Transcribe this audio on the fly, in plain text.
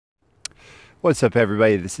What's up,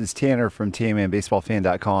 everybody? This is Tanner from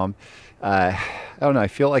TNRfrom I don't know. I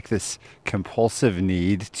feel like this compulsive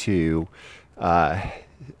need to uh,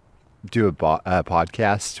 do a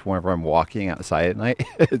podcast whenever I'm walking outside at night.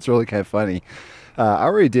 It's really kind of funny. I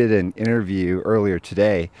already did an interview earlier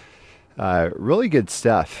today. Really good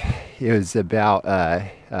stuff. It was about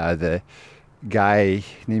the guy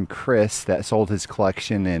named Chris that sold his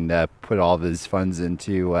collection and put all of his funds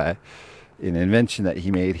into an invention that he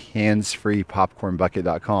made,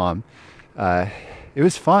 handsfreepopcornbucket.com. It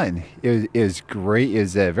was fun. It was great. It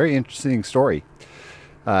was a very interesting story.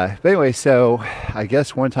 But anyway, so I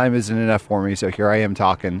guess one time isn't enough for me, so here I am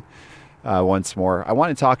talking once more. I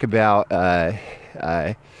want to talk about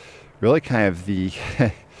really kind of the,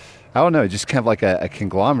 I don't know, just kind of like a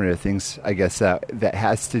conglomerate of things, I guess, that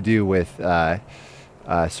has to do with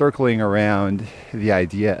circling around the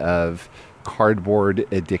idea of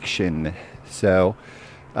cardboard addiction. So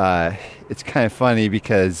it's kind of funny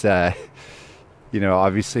because,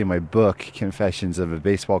 obviously my book, Confessions of a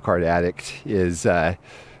Baseball Card Addict, is,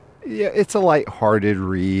 it's a lighthearted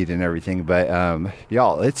read and everything, but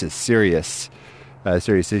y'all, it's a serious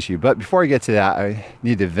issue. But before I get to that, I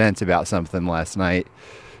need to vent about something last night,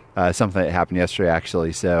 something that happened yesterday,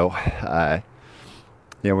 actually. So,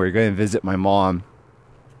 we were going to visit my mom,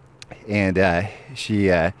 and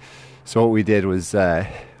so what we did was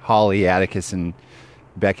Holly, Atticus, and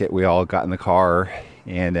Beckett, we all got in the car,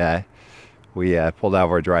 and we pulled out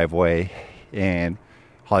of our driveway, and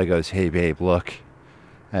Holly goes, "Hey, babe, look."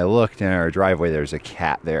 And I looked in our driveway, there's a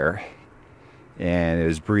cat there, and it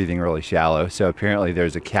was breathing really shallow. So apparently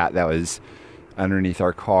there's a cat that was underneath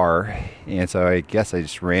our car, and so I guess I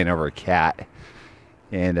just ran over a cat,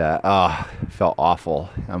 and felt awful.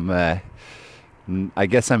 I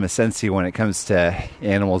guess I'm a sensei when it comes to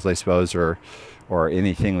animals, I suppose, or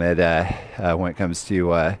anything that when it comes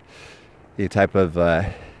to the type of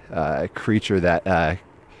creature that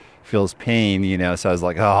feels pain, So I was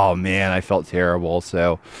like, oh man, I felt terrible.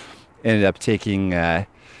 So ended up taking the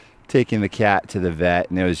cat to the vet,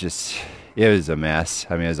 and it was a mess.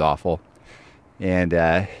 I mean, it was awful. And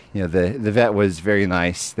the vet was very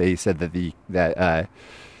nice. They said that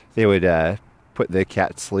they would put the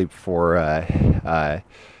cat to sleep for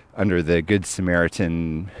under the Good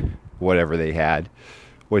Samaritan, whatever they had,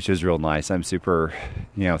 which was real nice. I'm super,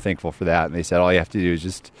 thankful for that. And they said all you have to do is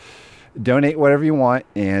just donate whatever you want,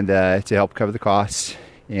 and to help cover the cost,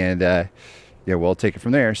 and we'll take it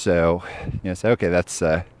from there. So, so okay, that's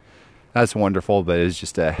wonderful, but it's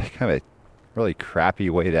just a kind of a really crappy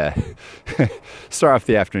way to start off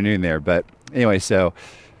the afternoon there. But anyway, so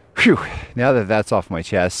now that that's off my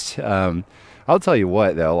chest, I'll tell you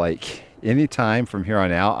what though, like anytime from here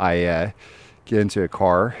on out I get into a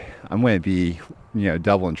car, I'm going to be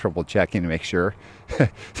double and triple checking to make sure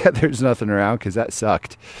that there's nothing around, because that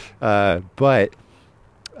sucked. But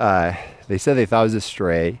they said they thought it was a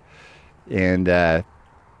stray, and I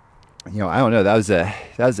don't know, that was a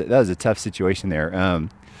tough situation there.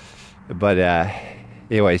 But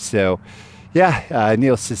anyway, so yeah,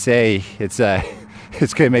 needless to say,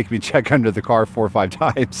 it's going to make me check under the car 4 or 5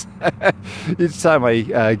 times each time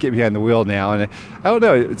I get behind the wheel now. And I don't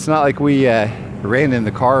know, it's not like we ran in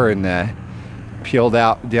the car and peeled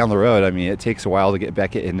out down the road. I mean, it takes a while to get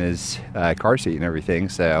Beckett in his car seat and everything.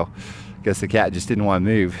 So I guess the cat just didn't want to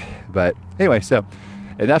move. But anyway, so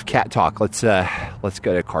enough cat talk. Let's go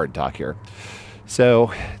to card talk here.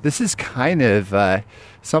 So this is kind of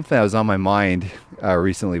something that was on my mind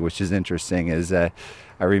recently, which is interesting, is I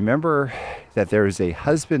remember that there was a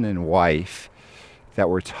husband and wife that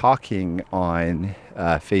were talking on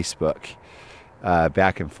Facebook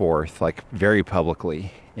back and forth, like very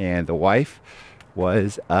publicly. And the wife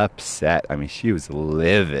was upset. I mean, she was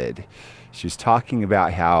livid. She was talking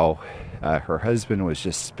about how her husband was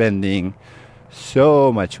just spending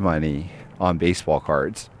so much money on baseball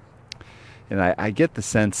cards. And I get the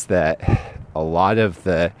sense that a lot of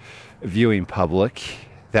the viewing public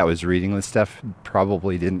that was reading this stuff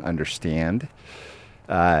probably didn't understand.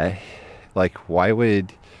 Like, why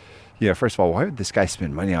would, first of all, why would this guy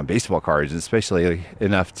spend money on baseball cards, especially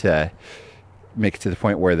enough to make it to the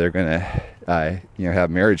point where they're going to, have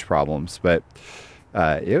marriage problems? But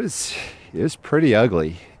it was pretty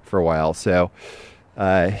ugly for a while. So,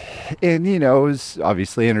 and it was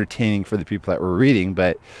obviously entertaining for the people that were reading,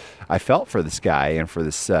 but I felt for this guy and for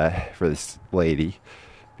this lady,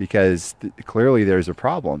 because clearly there's a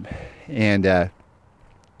problem. And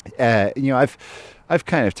I've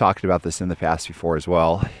kind of talked about this in the past before as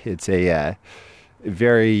well. It's a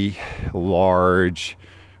very large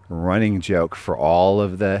running joke for all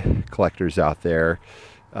of the collectors out there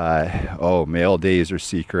mail days are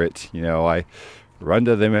secret. I run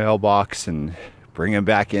to the mailbox and bring them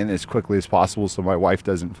back in as quickly as possible so my wife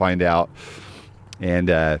doesn't find out. And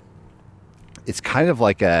it's kind of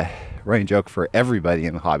like a running joke for everybody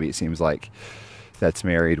in the hobby, it seems like, that's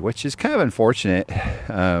married, which is kind of unfortunate,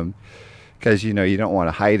 because you don't want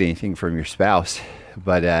to hide anything from your spouse.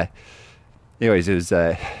 But anyways, it was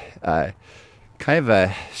kind of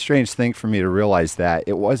a strange thing for me to realize that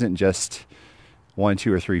it wasn't just 1,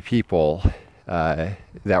 2, or 3 people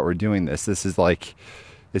that were doing this. This is like,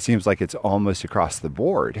 it seems like it's almost across the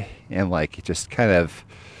board, and like just kind of,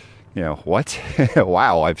 what?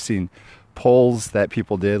 Wow, I've seen polls that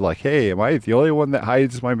people did like, hey, am I the only one that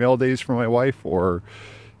hides my mail days from my wife, or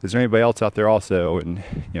is there anybody else out there also? And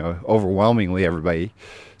overwhelmingly everybody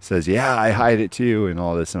says, yeah, I hide it too, and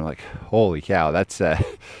all this. And I'm like, holy cow, that's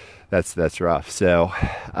rough. So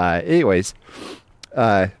anyways,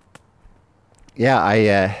 I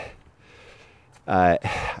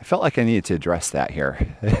felt like I needed to address that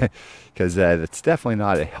here, because that's definitely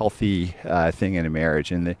not a healthy thing in a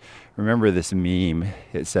marriage. And remember this meme,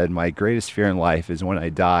 it said, my greatest fear in life is when I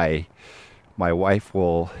die, my wife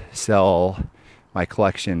will sell my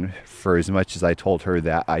collection for as much as I told her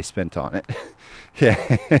that I spent on it.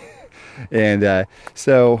 Yeah. And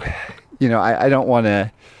so, I don't want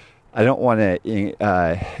to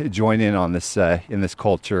join in on this in this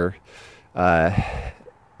culture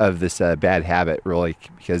of this bad habit, really,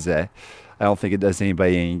 because I don't think it does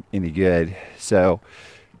anybody any good. So,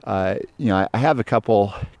 I have a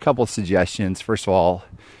couple suggestions. First of all,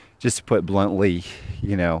 just to put bluntly,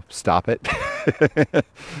 stop it.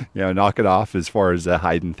 Knock it off as far as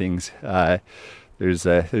hiding things. There's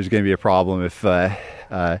going to be a problem if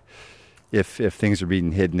things are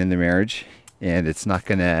being hidden in the marriage, and it's not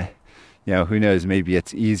going to, who knows, maybe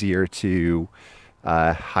it's easier to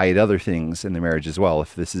hide other things in the marriage as well,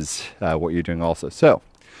 if this is what you're doing also. So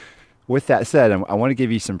with that said, I want to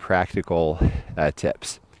give you some practical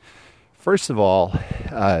tips. First of all,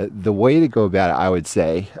 the way to go about it, I would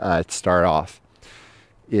say, to start off,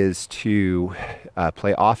 is to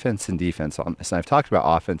play offense and defense on this. And I've talked about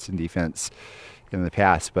offense and defense in the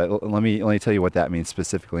past, but let me tell you what that means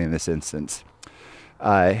specifically in this instance.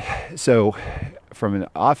 So from an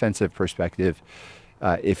offensive perspective,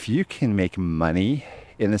 if you can make money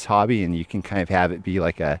in this hobby and you can kind of have it be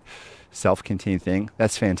like a self-contained thing,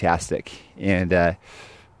 that's fantastic. And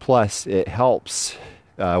plus it helps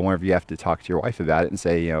whenever you have to talk to your wife about it and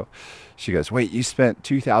say, she goes, wait, you spent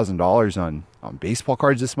 $2,000 on baseball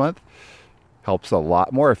cards this month? Helps a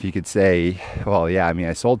lot more if you could say, well, yeah,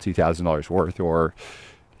 I sold $2,000 worth, or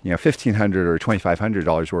 $1,500 or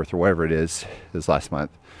 $2,500 worth, or whatever it is, this last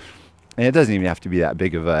month. And it doesn't even have to be that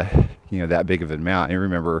big of an amount. I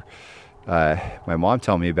remember my mom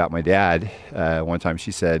telling me about my dad one time.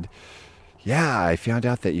 She said, yeah, I found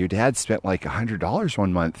out that your dad spent like $100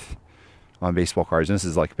 one month on baseball cards. And this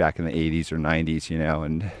is like back in the 80s or 90s,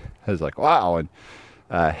 and I was like, wow. And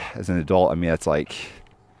as an adult, that's like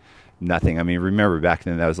nothing. Remember back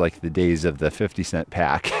then, that was like the days of the 50-cent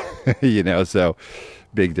pack, so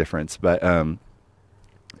big difference. But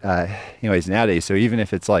anyways, nowadays, so even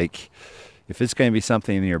if it's like, if it's going to be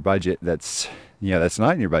something in your budget that's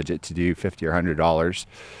not in your budget to do $50 or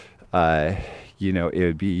 $100, it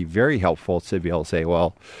would be very helpful to be able to say,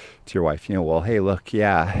 well, to your wife, well, hey, look,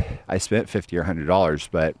 yeah, I spent $50 or $100,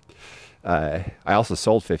 but I also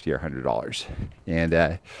sold $50 or $100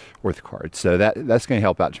 and worth of cards. So that's going to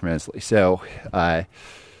help out tremendously. So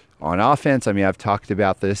on offense, I've talked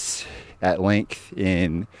about this at length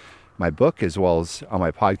in my book as well as on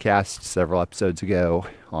my podcast several episodes ago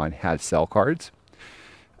on how to sell cards.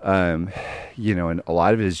 And a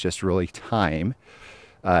lot of it is just really time.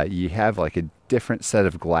 You have like a different set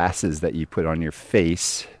of glasses that you put on your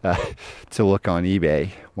face to look on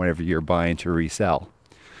eBay whenever you're buying to resell.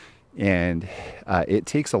 And it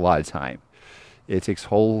takes a lot of time. It takes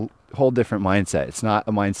whole different mindset. It's not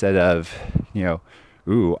a mindset of,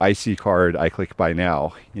 ooh, I see card, I click buy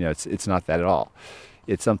now. It's not that at all.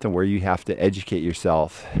 It's something where you have to educate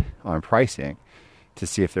yourself on pricing to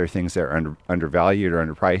see if there are things that are undervalued or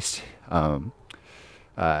underpriced.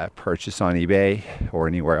 Purchase on eBay or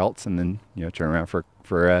anywhere else, and then turn around for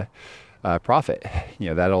a profit.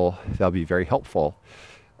 That'll be very helpful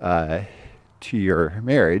to your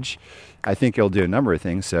marriage. I think it'll do a number of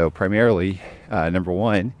things. So primarily, number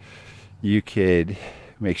one, you could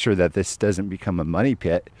make sure that this doesn't become a money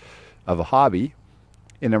pit of a hobby.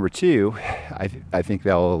 And number two, I think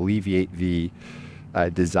that will alleviate the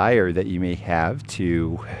desire that you may have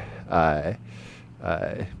to lie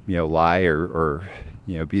or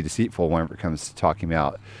be deceitful whenever it comes to talking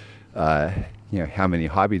about how many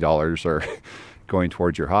hobby dollars are going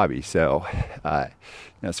towards your hobby. So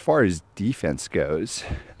as far as defense goes,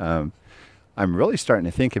 I'm really starting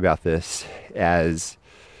to think about this as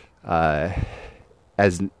like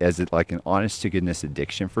an honest to goodness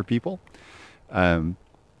addiction for people,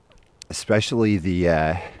 especially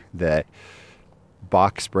the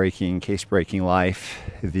box breaking, case breaking life,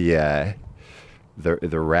 the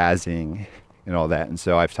razzing and all that. And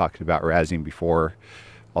so I've talked about razzing before.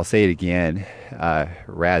 I'll say it again.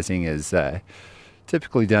 Razzing is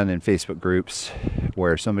typically done in Facebook groups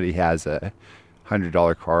where somebody has a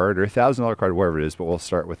 $100 card or $1,000 card, whatever it is, but we'll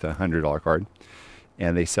start with a $100 card,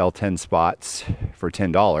 and they sell 10 spots for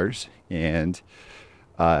 $10, and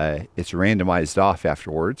it's randomized off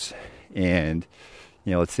afterwards. And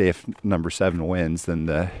let's say if number 7 wins, then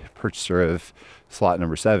the purchaser of slot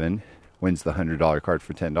number 7 wins the $100 card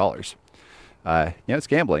for $10. It's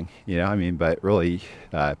gambling, but really,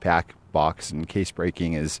 pack, box, and case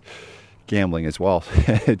breaking is gambling as well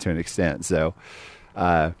to an extent. So,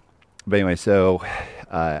 but anyway,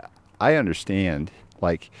 I understand,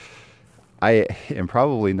 like, I am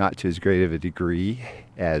probably not to as great of a degree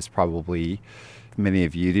as probably many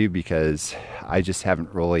of you do, because I just I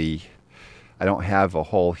don't have a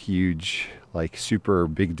whole huge, like, super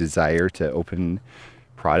big desire to open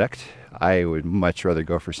product. I would much rather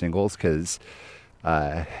go for singles because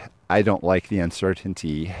I don't like the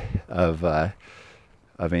uncertainty of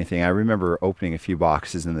anything. I remember opening a few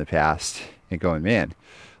boxes in the past and going, man,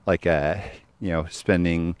 like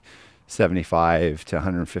spending $75 to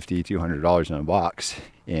 $150, $200 on a box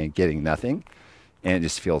and getting nothing, and it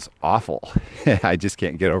just feels awful. I just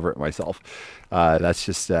can't get over it myself. That's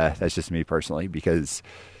just me personally, because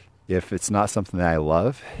if it's not something that I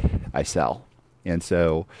love, I sell. And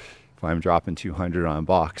so if I'm dropping $200 on a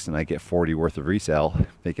box and I get $40 worth of resale,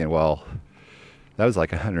 thinking, well, that was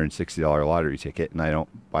like a $160 lottery ticket, and I don't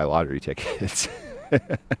buy lottery tickets.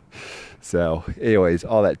 So anyways,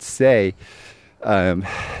 all that to say,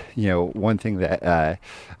 one thing that I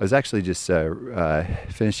was actually just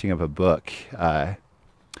finishing up a book.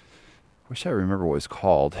 Wish I remember what it was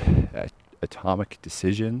called. Atomic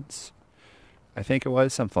Decisions, I think it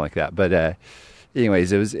was, something like that. But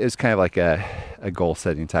anyways, it was kind of like a goal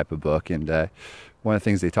setting type of book, and one of the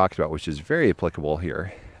things they talked about, which is very applicable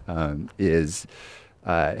here, is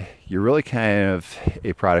you're really kind of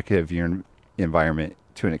a product of your environment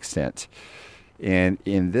to an extent. And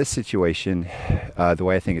in this situation, the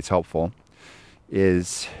way I think it's helpful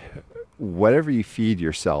is whatever you feed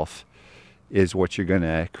yourself is what you're going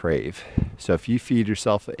to crave. So if you feed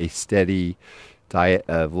yourself a steady diet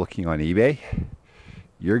of looking on eBay,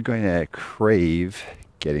 you're going to crave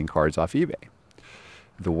getting cards off eBay.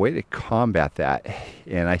 The way to combat that,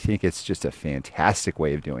 and I think it's just a fantastic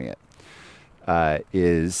way of doing it,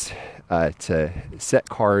 is to set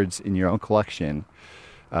cards in your own collection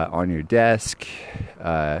on your desk,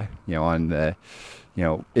 on the,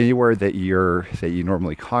 anywhere that you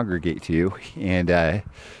normally congregate to, and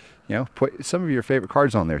put some of your favorite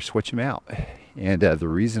cards on there, switch them out. And the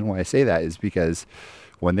reason why I say that is because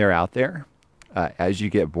when they're out there, as you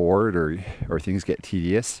get bored or things get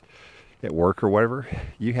tedious at work or whatever,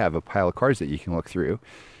 you have a pile of cards that you can look through,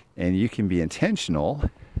 and you can be intentional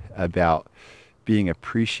about being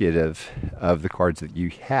appreciative of the cards that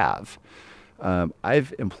you have.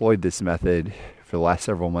 I've employed this method for the last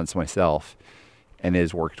several months myself, and it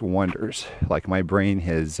has worked wonders. Like, my brain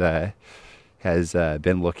has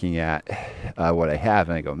been looking at what I have,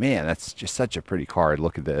 and I go, man, that's just such a pretty card.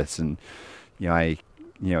 Look at this. And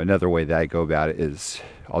another way that I go about it is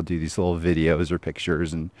I'll do these little videos or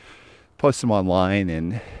pictures and post them online,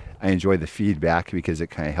 and I enjoy the feedback because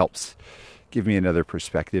it kind of helps give me another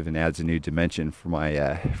perspective and adds a new dimension for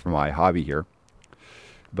my hobby here.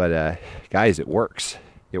 But guys, it works.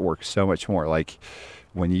 It works so much more. Like,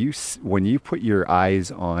 when you put your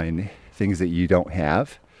eyes on things that you don't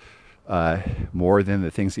have, more than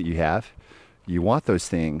the things that you have, you want those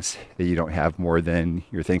things that you don't have more than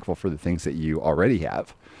you're thankful for the things that you already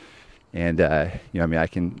have. And I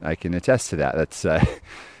can attest to that.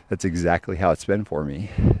 That's exactly how it's been for me.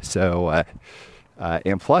 So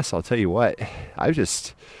and plus, I'll tell you what, I've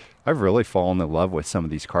really fallen in love with some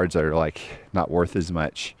of these cards that are, like, not worth as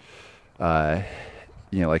much, like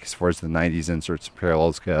as far as the 90s inserts and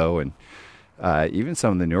parallels go, and even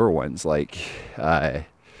some of the newer ones, like the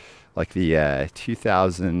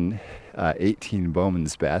 2018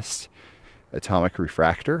 Bowman's Best Atomic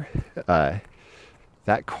Refractor.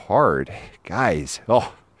 That card, guys,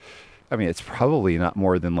 it's probably not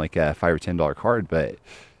more than like a $5 or $10 card, but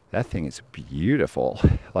that thing is beautiful.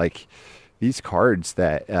 Like, these cards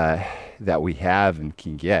that we have and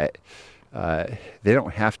can get they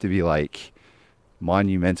don't have to be like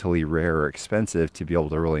monumentally rare or expensive to be able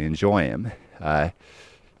to really enjoy them.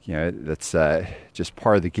 That's just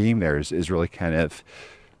part of the game there is really kind of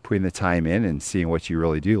putting the time in and seeing what you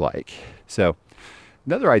really do like. So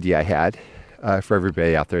another idea I had for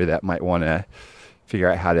everybody out there that might want to figure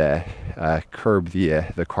out how to curb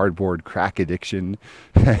the cardboard crack addiction,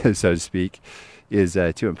 so to speak, is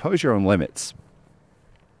to impose your own limits.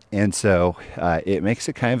 And so it makes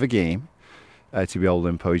it kind of a game to be able to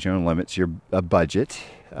impose your own limits, a budget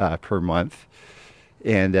per month.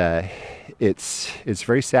 And it's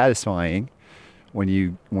very satisfying when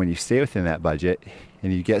you stay within that budget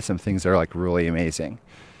and you get some things that are like really amazing.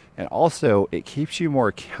 And also it keeps you more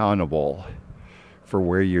accountable for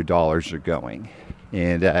where your dollars are going.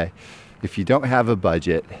 And if you don't have a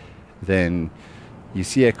budget, then you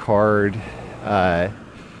see a card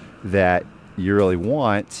that you really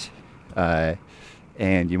want,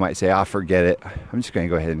 and you might say, forget it. I'm just going to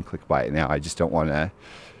go ahead and click buy it now. I just don't want to,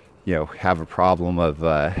 have a problem of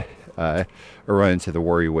or run into the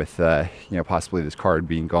worry with, possibly this card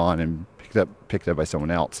being gone and picked up by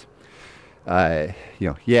someone else. That's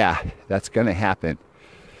going to happen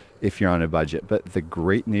if you're on a budget. But the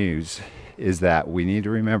great news is that we need to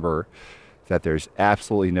remember that there's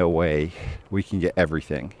absolutely no way we can get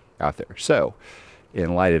everything out there. So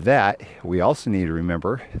in light of that, we also need to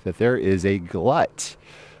remember that there is a glut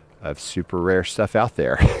of super rare stuff out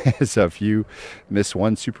there. So if you miss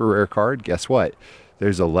one super rare card, guess what?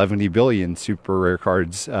 There's 11 billion super rare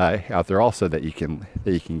cards out there also that you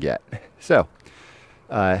can get. So,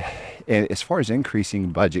 and as far as increasing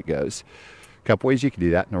budget goes, a couple ways you can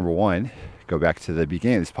do that. Number one, go back to the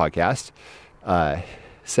beginning of this podcast.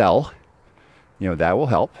 Sell. That will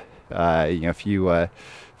help. If you have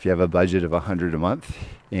a budget of $100 a month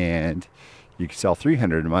and you can sell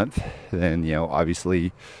 $300 a month, then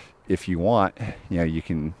obviously, if you want, you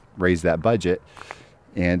can raise that budget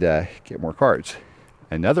and get more cards.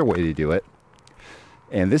 Another way to do it,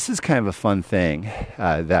 and this is kind of a fun thing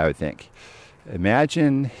that I would think.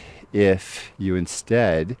 Imagine if you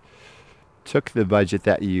instead took the budget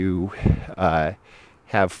that you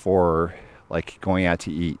have for like going out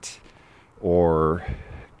to eat or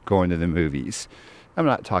going to the movies. I'm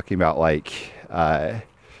not talking about like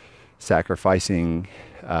sacrificing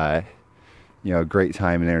great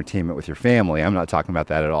time and entertainment with your family. I'm not talking about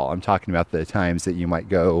that at all. I'm talking about the times that you might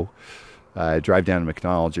go drive down to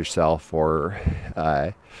McDonald's yourself or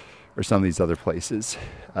some of these other places.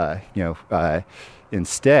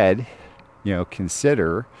 Instead,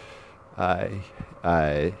 consider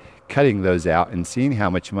cutting those out and seeing how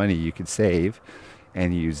much money you could save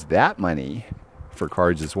and use that money for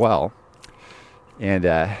cards as well. And,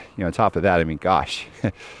 on top of that, I mean, gosh,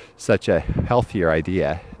 such a healthier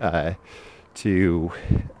idea to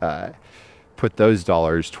put those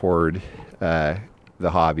dollars toward the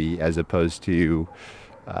hobby as opposed to,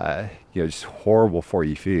 just horrible for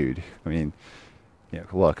you food. I mean,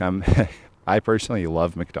 look, I personally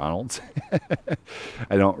love McDonald's.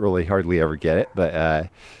 I don't really hardly ever get it, but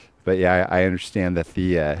yeah, I understand that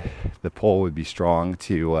the pull would be strong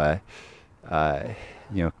to,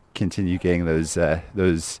 continue getting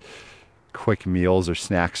those quick meals or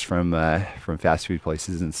snacks from fast food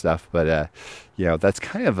places and stuff. But that's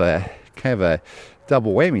kind of a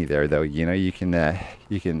double whammy there, though. You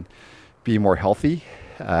can be more healthy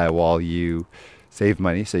while you save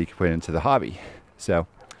money, so you can put it into the hobby. So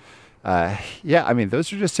I mean,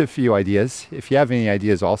 those are just a few ideas. If you have any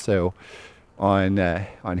ideas also on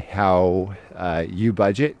how you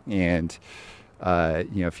budget, and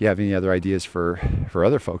if you have any other ideas for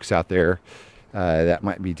other folks out there that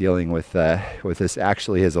might be dealing with this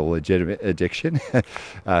actually as a legitimate addiction,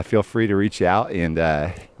 feel free to reach out and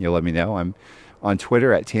let me know. I'm on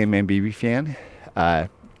Twitter at TanManBBFan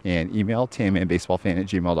and email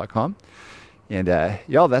tanmanbaseballfan@gmail.com. And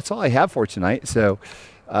that's all I have for tonight. So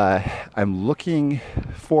I'm looking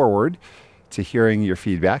forward to hearing your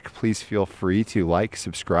feedback. Please feel free to like,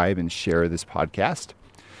 subscribe, and share this podcast.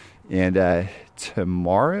 And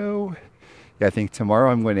tomorrow, I think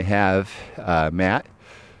tomorrow I'm going to have Matt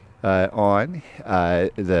on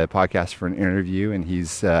the podcast for an interview, and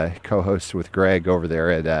he's co-host with Greg over there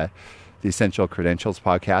at the Essential Credentials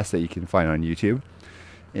podcast that you can find on YouTube.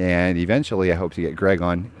 And eventually I hope to get Greg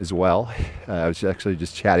on as well. I was actually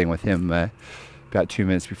just chatting with him about 2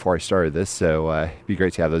 minutes before I started this, so it'd be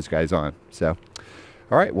great to have those guys on. So,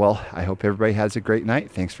 all right, well, I hope everybody has a great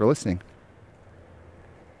night. Thanks for listening.